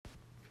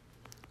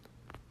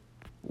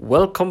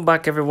Welcome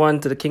back, everyone,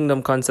 to the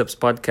Kingdom Concepts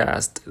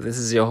podcast. This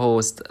is your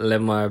host,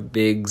 Lemar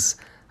Biggs,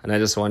 and I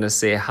just want to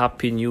say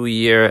Happy New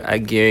Year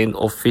again,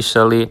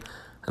 officially.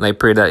 And I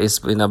pray that it's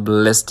been a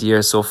blessed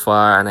year so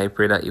far, and I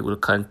pray that it will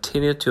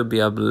continue to be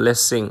a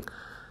blessing.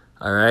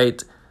 All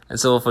right. And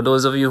so, for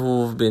those of you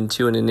who've been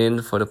tuning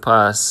in for the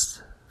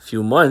past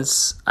few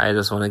months, I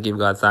just want to give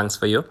God thanks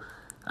for you.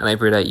 And I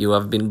pray that you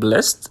have been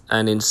blessed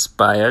and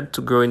inspired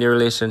to grow in your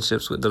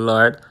relationships with the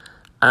Lord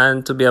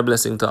and to be a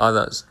blessing to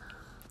others.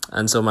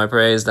 And so my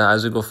prayer is that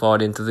as we go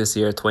forward into this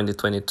year,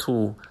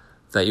 2022,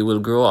 that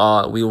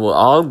we will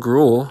all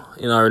grow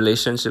in our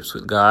relationships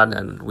with God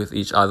and with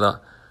each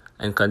other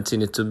and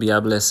continue to be a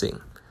blessing.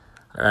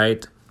 All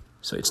right.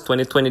 So it's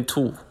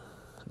 2022.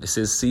 This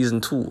is season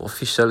 2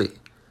 officially.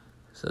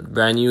 So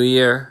brand new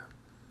year,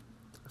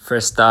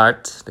 fresh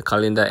start. The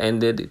calendar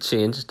ended, it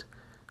changed.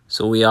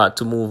 So we ought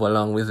to move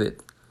along with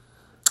it.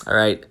 All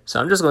right. So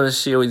I'm just going to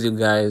share with you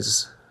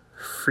guys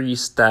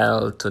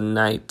freestyle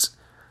tonight.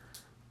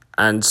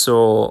 And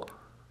so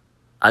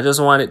I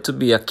just want it to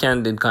be a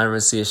candid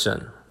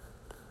conversation.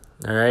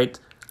 All right.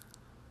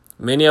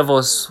 Many of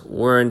us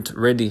weren't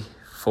ready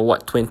for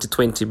what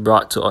 2020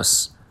 brought to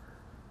us.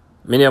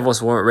 Many of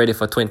us weren't ready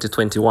for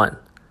 2021.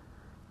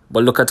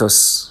 But look at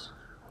us.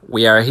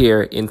 We are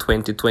here in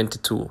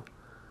 2022.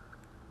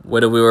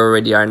 Whether we were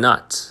ready or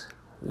not,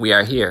 we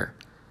are here.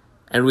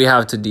 And we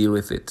have to deal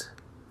with it.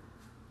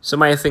 So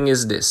my thing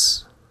is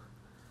this.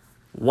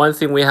 One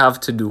thing we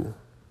have to do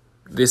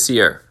this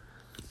year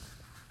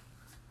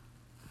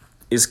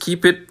is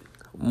keep it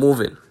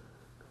moving.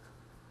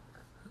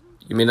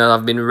 You may not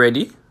have been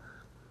ready.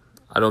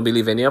 I don't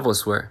believe any of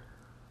us were.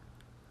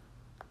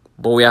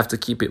 But we have to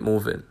keep it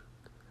moving.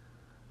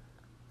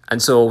 And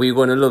so we're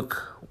going to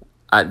look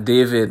at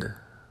David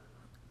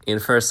in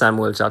 1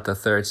 Samuel chapter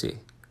 30.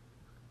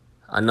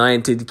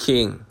 Anointed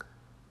king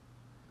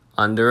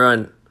on the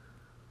run,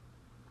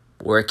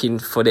 working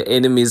for the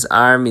enemy's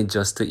army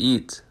just to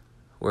eat,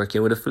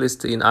 working with the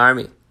Philistine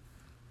army.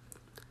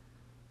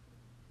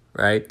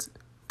 Right?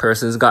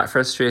 Persons got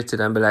frustrated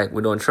and be like,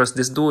 we don't trust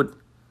this dude.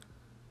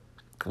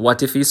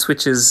 What if he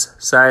switches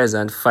sides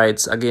and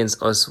fights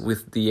against us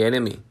with the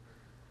enemy?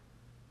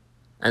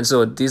 And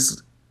so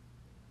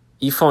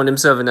he found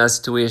himself in a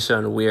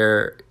situation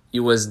where he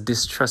was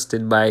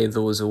distrusted by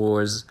those who he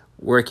was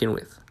working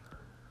with.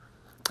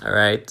 All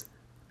right.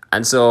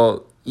 And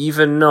so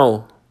even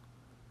now,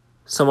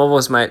 some of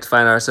us might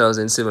find ourselves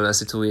in similar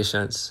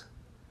situations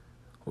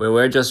where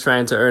we're just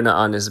trying to earn an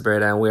honest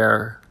bread and we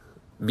are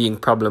being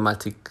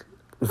problematic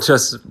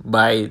just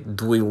by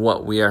doing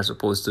what we are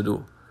supposed to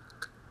do.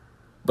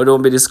 But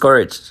don't be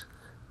discouraged.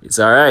 It's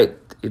all right.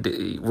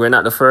 We're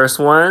not the first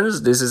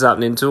ones. This is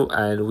happening too,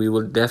 and we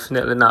will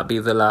definitely not be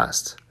the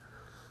last.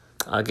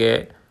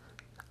 Okay?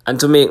 And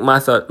to make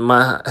matters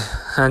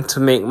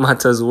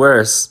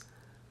worse,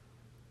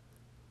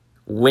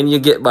 when you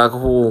get back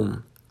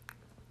home,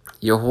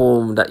 your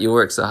home that you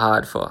worked so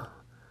hard for,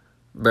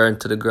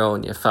 burned to the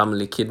ground, your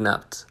family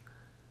kidnapped,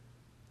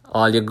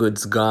 all your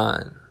goods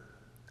gone.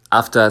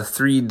 After a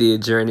 3-day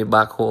journey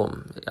back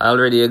home,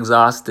 already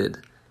exhausted,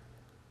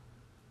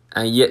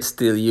 and yet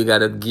still you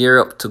gotta gear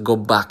up to go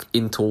back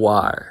into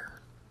war.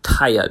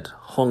 Tired,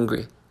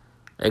 hungry,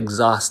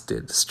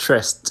 exhausted,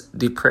 stressed,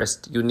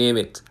 depressed, you name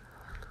it.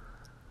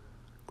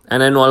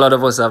 And I know a lot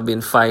of us have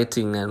been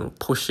fighting and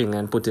pushing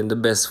and putting the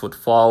best foot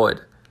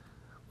forward,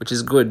 which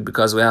is good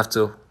because we have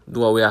to do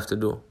what we have to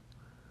do.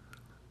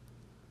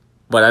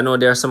 But I know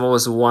there are some of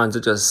us who want to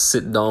just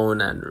sit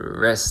down and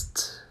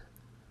rest.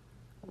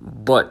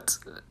 But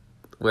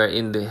we're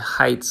in the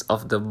heights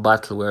of the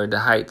battle. We're in the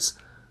heights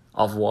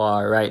of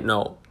war right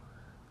now.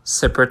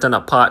 Separate and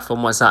apart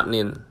from what's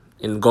happening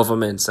in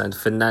governments and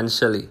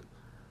financially,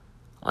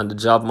 on the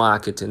job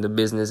market, in the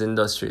business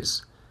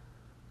industries.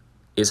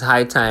 It's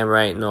high time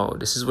right now.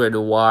 This is where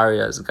the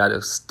warriors got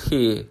to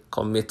stay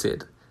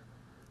committed.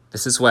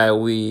 This is why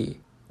we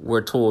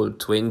were told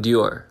to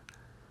endure.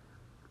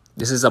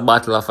 This is a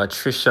battle of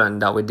attrition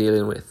that we're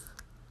dealing with.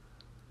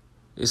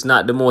 It's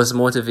not the most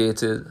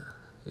motivated.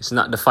 It's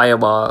not the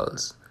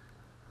fireballs.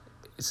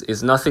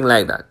 It's nothing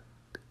like that.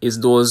 It's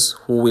those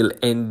who will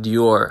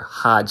endure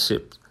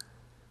hardship.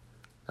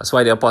 That's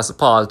why the Apostle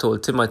Paul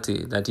told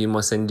Timothy that he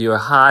must endure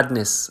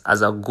hardness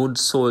as a good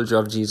soldier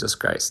of Jesus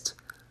Christ.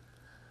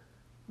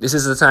 This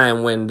is the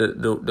time when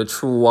the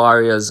true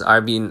warriors are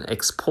being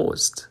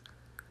exposed.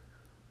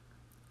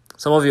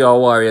 Some of you are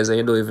warriors and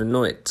you don't even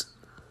know it.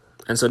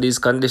 And so these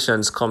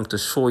conditions come to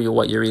show you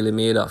what you're really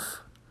made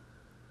of.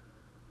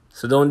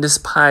 So don't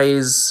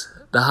despise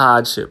the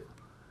hardship.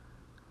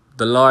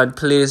 The Lord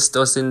placed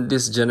us in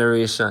this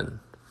generation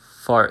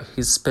for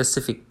His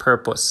specific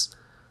purpose.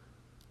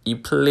 He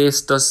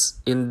placed us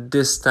in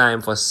this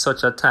time for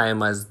such a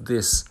time as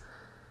this.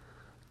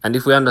 And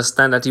if we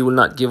understand that He will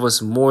not give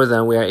us more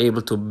than we are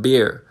able to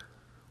bear,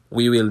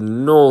 we will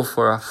know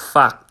for a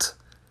fact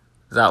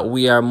that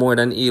we are more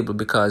than able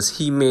because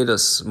He made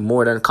us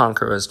more than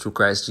conquerors through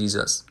Christ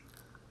Jesus.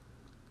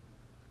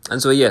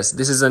 And so yes,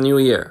 this is a new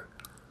year.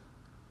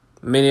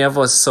 Many of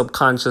us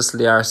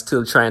subconsciously are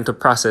still trying to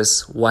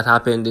process what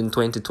happened in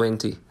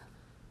 2020.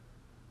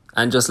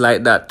 And just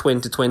like that,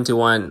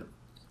 2021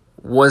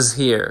 was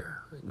here.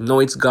 Now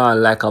it's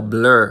gone like a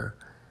blur.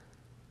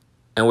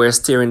 And we're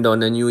staring down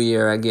the new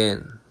year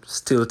again.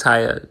 Still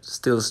tired,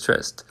 still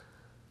stressed.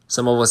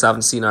 Some of us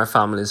haven't seen our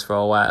families for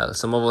a while.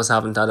 Some of us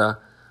haven't had a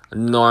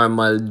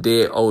normal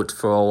day out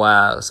for a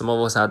while. Some of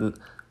us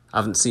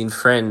haven't seen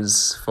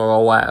friends for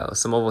a while.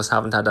 Some of us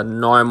haven't had a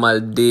normal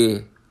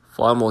day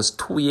for almost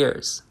 2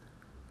 years.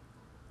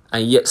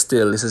 And yet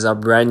still, this is a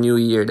brand new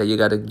year that you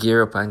got to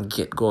gear up and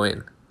get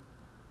going.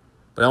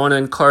 But I want to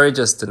encourage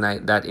us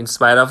tonight that in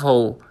spite of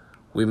how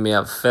we may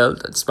have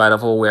felt, in spite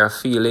of how we are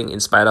feeling, in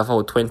spite of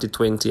how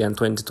 2020 and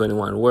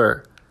 2021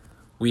 were,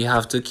 we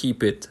have to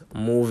keep it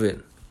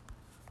moving,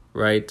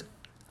 right?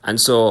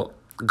 And so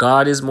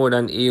God is more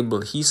than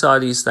able. He saw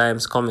these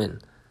times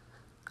coming.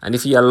 And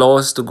if he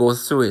allows us to go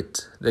through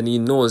it, then he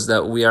knows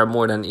that we are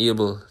more than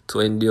able to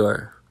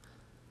endure.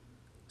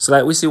 So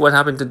like we see what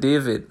happened to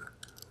David.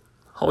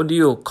 How do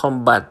you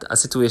combat a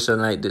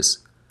situation like this?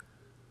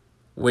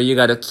 Where you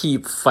got to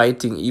keep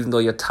fighting even though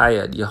you're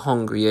tired, you're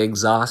hungry, you're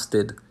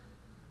exhausted.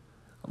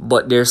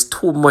 But there's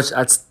too much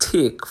at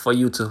stake for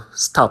you to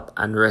stop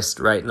and rest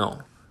right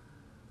now.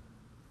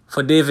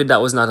 For David,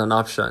 that was not an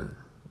option.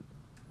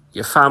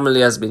 Your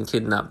family has been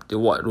kidnapped. The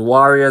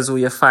warriors who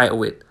you fight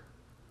with,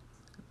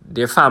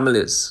 their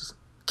families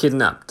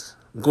kidnapped,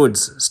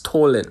 goods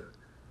stolen.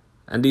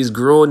 And these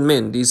grown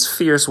men, these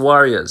fierce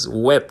warriors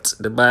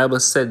wept. The Bible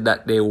said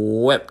that they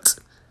wept.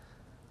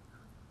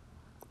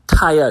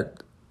 Tired.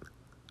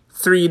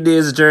 3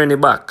 days journey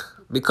back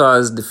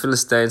because the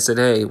Philistines said,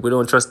 hey, we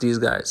don't trust these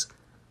guys.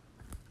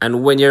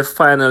 And when you're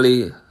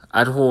finally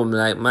at home,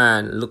 like,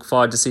 man, look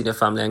forward to seeing your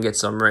family and get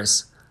some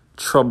rest.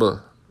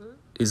 Trouble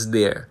is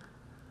there.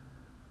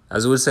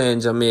 As we say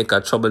in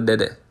Jamaica, trouble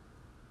dede.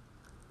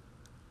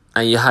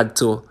 And you had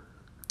to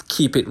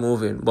keep it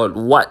moving. But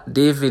what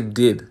David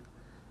did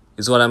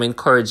is what I'm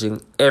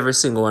encouraging every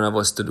single one of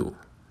us to do.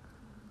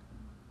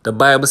 The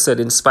Bible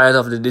said, in spite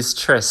of the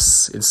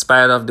distress, in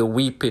spite of the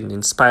weeping,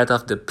 in spite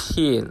of the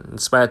pain, in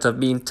spite of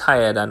being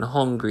tired and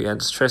hungry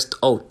and stressed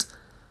out,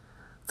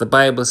 the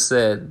Bible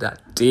said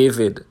that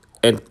David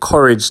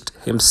encouraged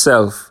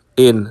himself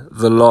in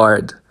the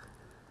Lord.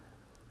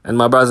 And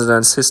my brothers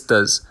and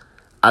sisters,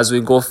 as we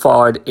go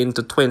forward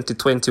into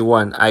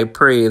 2021, I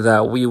pray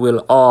that we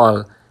will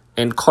all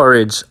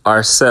encourage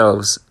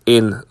ourselves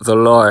in the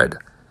Lord,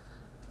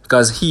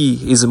 because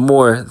he is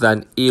more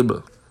than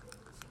able.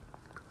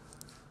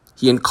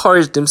 He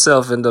encouraged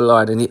himself in the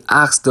Lord and he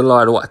asked the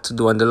Lord what to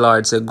do. And the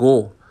Lord said,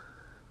 go,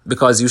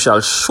 because you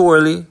shall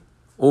surely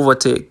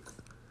overtake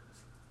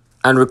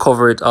and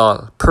recover it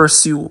all.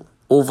 Pursue,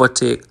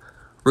 overtake,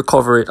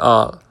 recover it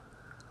all.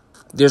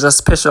 There's a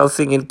special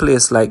thing in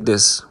place like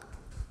this.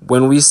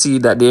 When we see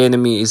that the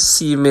enemy is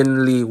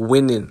seemingly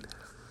winning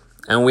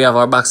and we have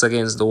our backs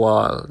against the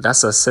wall,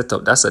 that's a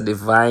setup. That's a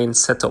divine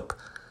setup.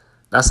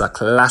 That's a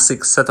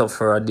classic setup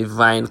for a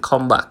divine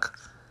comeback.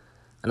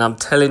 And I'm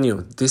telling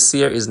you, this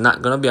year is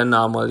not going to be a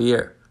normal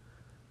year.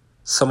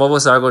 Some of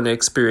us are going to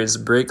experience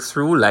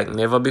breakthrough like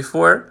never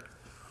before.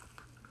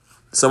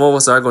 Some of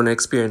us are going to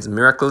experience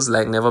miracles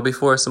like never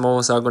before. Some of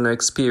us are going to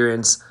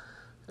experience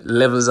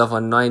levels of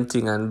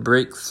anointing and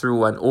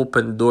breakthrough and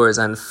open doors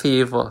and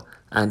favor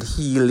and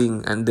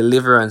healing and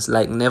deliverance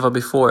like never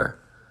before.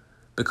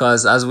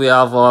 Because as we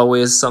have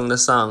always sung the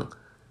song,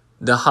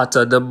 the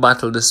hotter the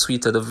battle, the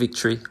sweeter the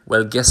victory.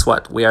 Well, guess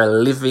what? We are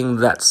living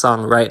that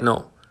song right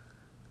now.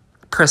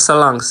 Press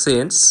along,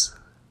 saints.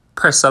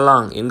 Press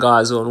along in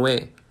God's own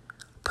way.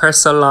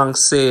 Press along,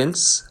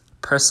 saints.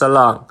 Press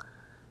along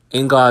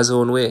in God's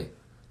own way.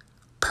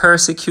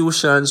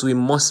 Persecutions we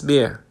must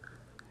bear.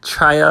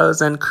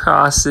 Trials and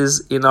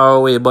crosses in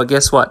our way. But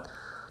guess what?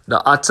 The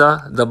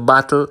hotter the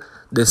battle,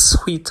 the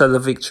sweeter the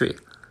victory.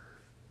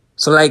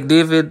 So like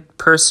David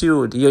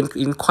pursued, he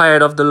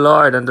inquired of the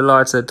Lord, and the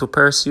Lord said to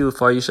pursue,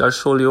 for you shall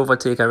surely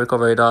overtake and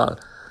recover it all.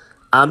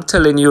 I'm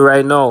telling you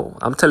right now,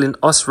 I'm telling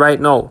us right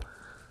now,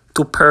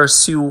 to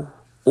pursue,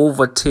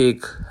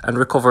 overtake, and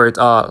recover it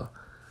all.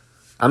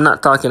 I'm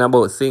not talking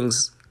about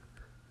things.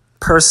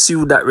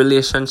 Pursue that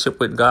relationship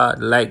with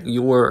God like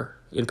you were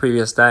in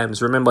previous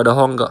times. Remember the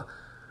hunger.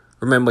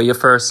 Remember your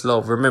first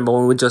love. Remember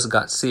when we just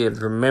got saved.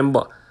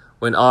 Remember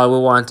when all we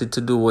wanted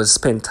to do was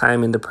spend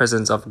time in the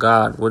presence of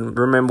God.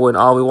 Remember when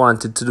all we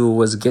wanted to do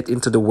was get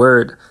into the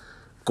Word,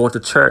 go to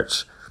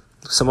church.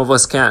 Some of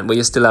us can't, but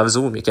you still have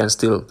Zoom. You can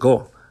still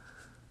go.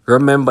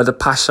 Remember the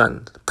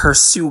passion.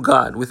 Pursue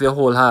God with your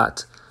whole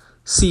heart.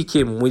 Seek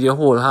Him with your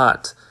whole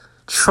heart.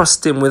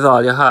 Trust Him with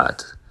all your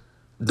heart.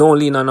 Don't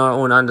lean on our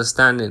own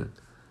understanding.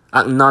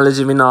 Acknowledge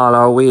Him in all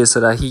our ways so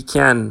that He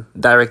can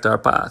direct our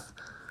path.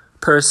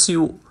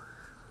 Pursue.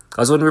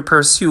 Because when we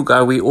pursue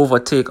God, we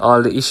overtake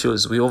all the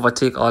issues. We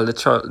overtake all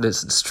the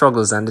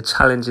struggles and the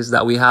challenges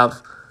that we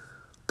have.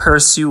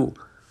 Pursue.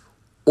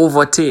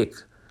 Overtake.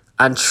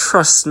 And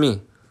trust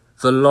me,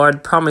 the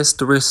Lord promised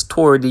to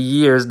restore the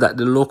years that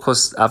the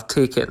locusts have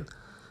taken.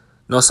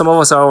 Now, some of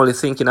us are only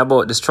thinking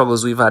about the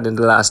struggles we've had in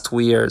the last 2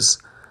 years.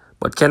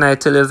 But can I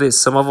tell you this?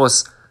 Some of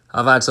us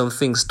have had some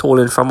things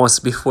stolen from us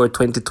before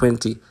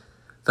 2020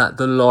 that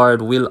the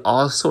Lord will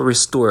also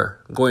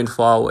restore going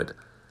forward.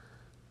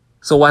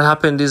 So what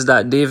happened is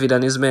that David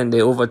and his men,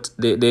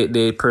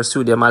 they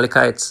pursued the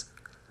Amalekites.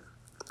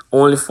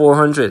 Only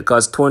 400,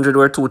 because 200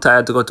 were too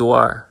tired to go to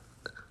war.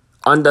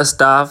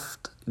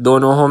 Understaffed,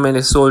 don't know how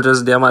many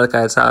soldiers the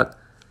Amalekites had.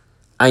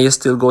 And you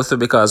still go through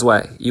because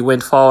why? You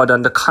went forward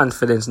under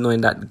confidence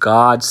knowing that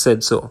God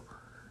said so.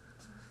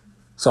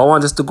 So I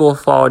want us to go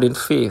forward in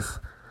faith,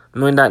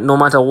 knowing that no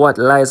matter what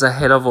lies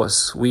ahead of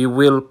us, we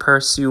will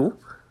pursue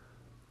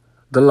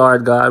the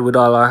Lord God with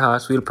all our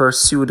hearts. We'll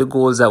pursue the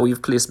goals that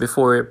we've placed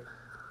before Him,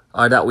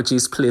 or that which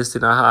He's placed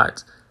in our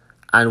heart.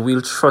 And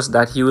we'll trust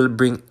that He will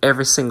bring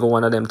every single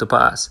one of them to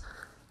pass.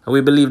 And we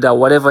believe that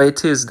whatever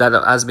it is that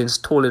has been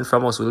stolen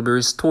from us will be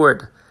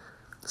restored.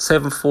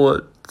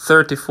 7-fold,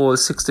 30-fold,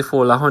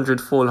 60-fold,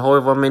 100-fold,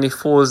 however many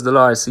folds the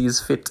Lord sees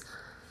fit.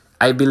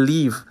 I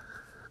believe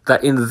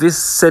that in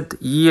this set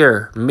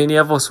year, many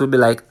of us will be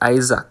like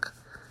Isaac,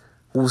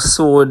 who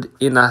sowed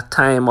in a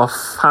time of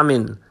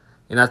famine,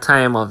 in a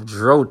time of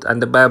drought.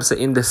 And the Bible says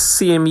in the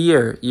same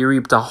year, he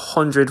reaped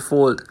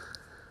 100-fold.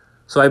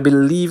 So I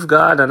believe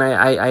God, and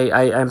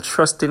I am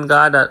trusting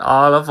God that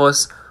all of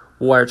us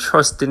who are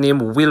trusting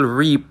Him will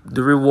reap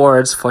the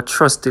rewards for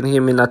trusting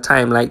Him in a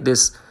time like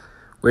this,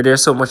 where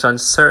there's so much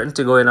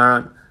uncertainty going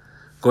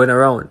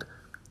around.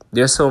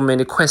 There's so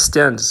many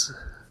questions.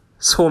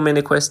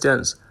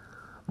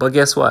 But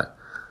guess what?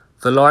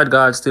 The Lord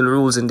God still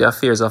rules in the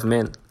affairs of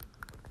men.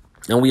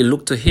 And we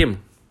look to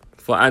Him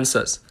for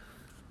answers.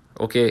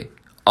 Okay?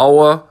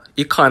 Our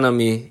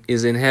economy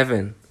is in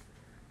heaven.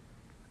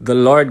 The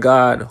Lord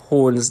God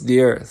owns the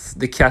earth.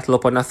 The cattle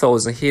upon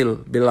 1,000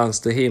 hills belongs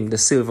to Him. The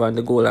silver and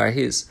the gold are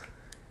His.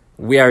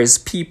 We are His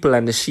people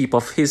and the sheep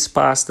of His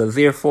pasture.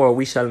 Therefore,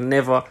 we shall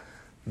never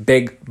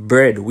beg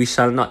bread. We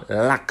shall not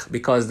lack,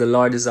 because the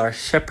Lord is our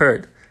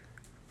shepherd.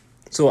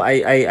 So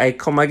I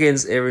come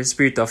against every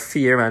spirit of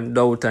fear and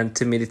doubt and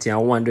timidity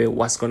and wondering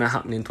what's going to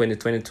happen in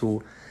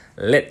 2022.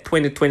 Let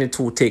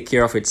 2022 take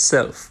care of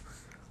itself.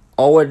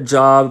 Our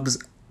job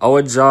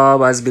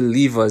as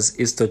believers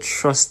is to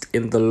trust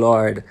in the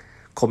Lord,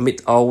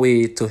 commit our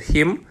way to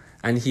Him,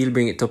 and He'll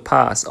bring it to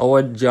pass.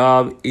 Our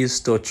job is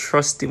to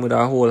trust Him with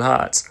our whole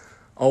hearts.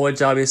 Our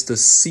job is to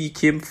seek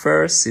Him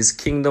first, His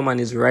kingdom and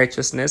His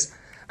righteousness,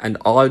 and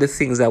all the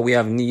things that we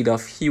have need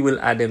of, He will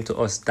add them to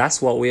us.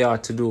 That's what we are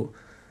to do.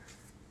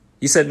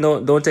 He said, no,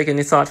 don't take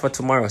any thought for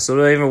tomorrow. So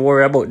don't even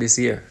worry about this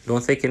year.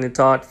 Don't take any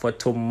thought for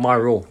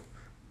tomorrow.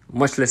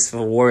 Much less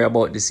worry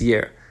about this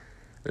year.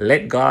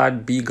 Let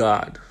God be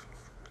God.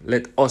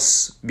 Let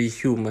us be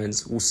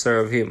humans who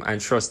serve Him and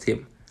trust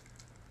Him.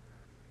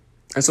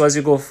 And so as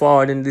you go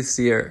forward in this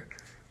year,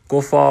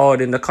 go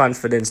forward in the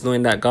confidence,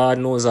 knowing that God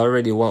knows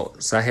already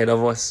what's ahead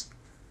of us.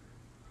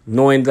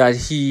 Knowing that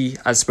He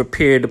has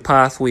prepared the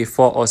pathway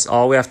for us.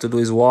 All we have to do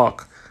is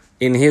walk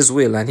in His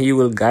will, and He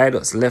will guide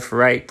us left,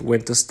 right,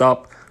 when to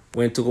stop,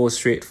 when to go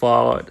straight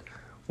forward,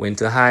 when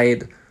to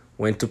hide,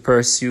 when to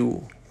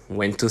pursue,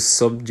 when to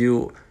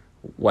subdue.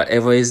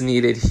 Whatever is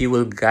needed, He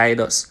will guide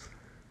us.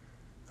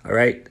 All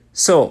right?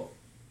 So,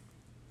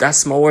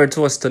 that's my word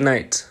to us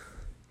tonight.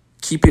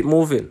 Keep it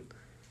moving.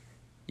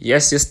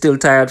 Yes, you're still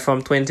tired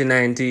from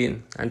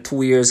 2019, and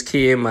 2 years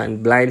came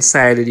and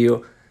blindsided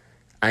you,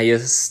 and you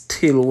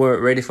still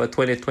weren't ready for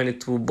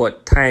 2022,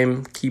 but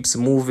time keeps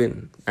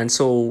moving, and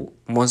so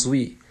must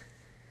we.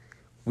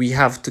 We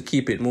have to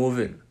keep it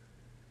moving.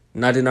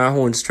 Not in our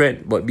own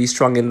strength, but be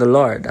strong in the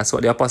Lord. That's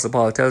what the Apostle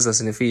Paul tells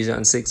us in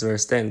Ephesians 6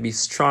 verse 10. Be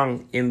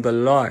strong in the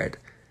Lord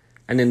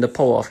and in the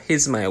power of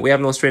His might. We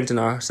have no strength in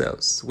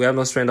ourselves. We have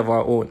no strength of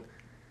our own.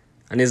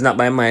 And it's not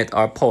by might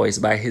or power, it's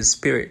by His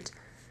Spirit.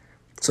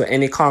 So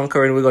any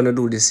conquering we're going to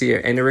do this year,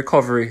 any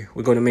recovery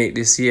we're going to make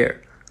this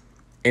year,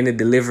 any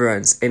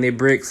deliverance, any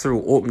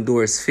breakthrough, open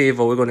doors,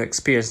 favor we're going to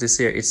experience this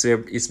year,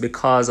 it's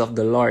because of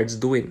the Lord's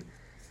doing.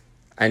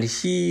 And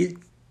He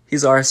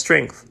is our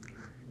strength.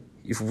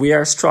 If we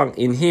are strong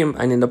in Him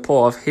and in the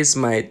power of His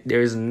might,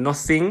 there is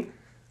nothing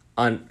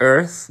on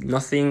earth,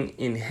 nothing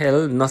in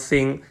hell,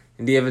 nothing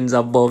in the heavens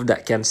above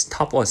that can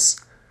stop us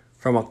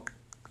from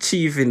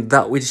achieving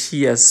that which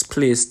He has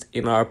placed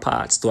in our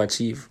paths to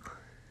achieve.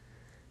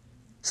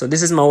 So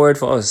this is my word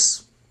for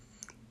us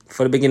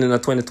for the beginning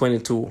of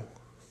 2022.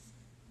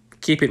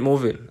 Keep it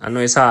moving. I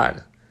know it's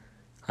hard.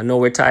 I know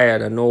we're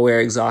tired. I know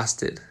we're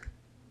exhausted.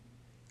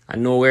 I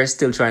know we're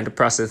still trying to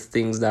process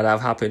things that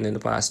have happened in the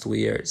past 2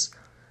 years.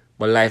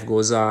 But life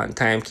goes on.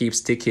 Time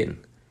keeps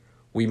ticking.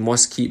 We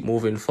must keep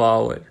moving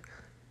forward.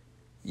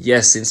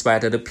 Yes, in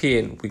spite of the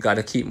pain, we got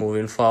to keep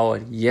moving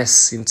forward.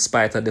 Yes, in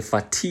spite of the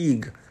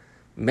fatigue,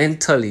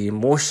 mentally,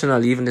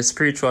 emotionally, even the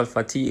spiritual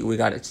fatigue, we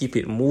got to keep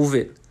it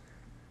moving.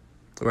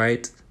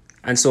 Right?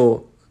 And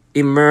so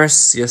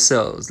immerse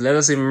yourselves. Let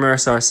us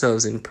immerse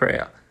ourselves in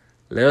prayer.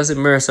 Let us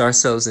immerse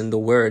ourselves in the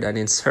Word and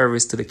in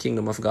service to the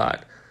kingdom of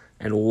God,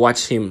 and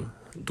watch Him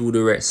do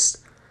the rest.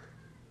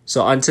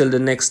 So until the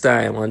next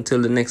time,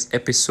 until the next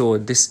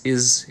episode, this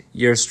is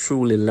yours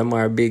truly,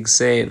 Lamar Biggs,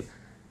 saying,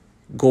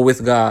 go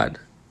with God,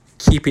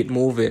 keep it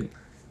moving,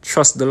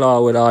 trust the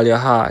Lord with all your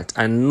heart,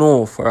 and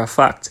know for a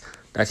fact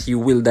that He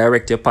will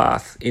direct your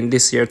path in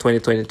this year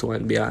 2022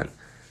 and beyond.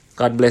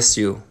 God bless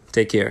you.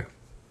 Take care.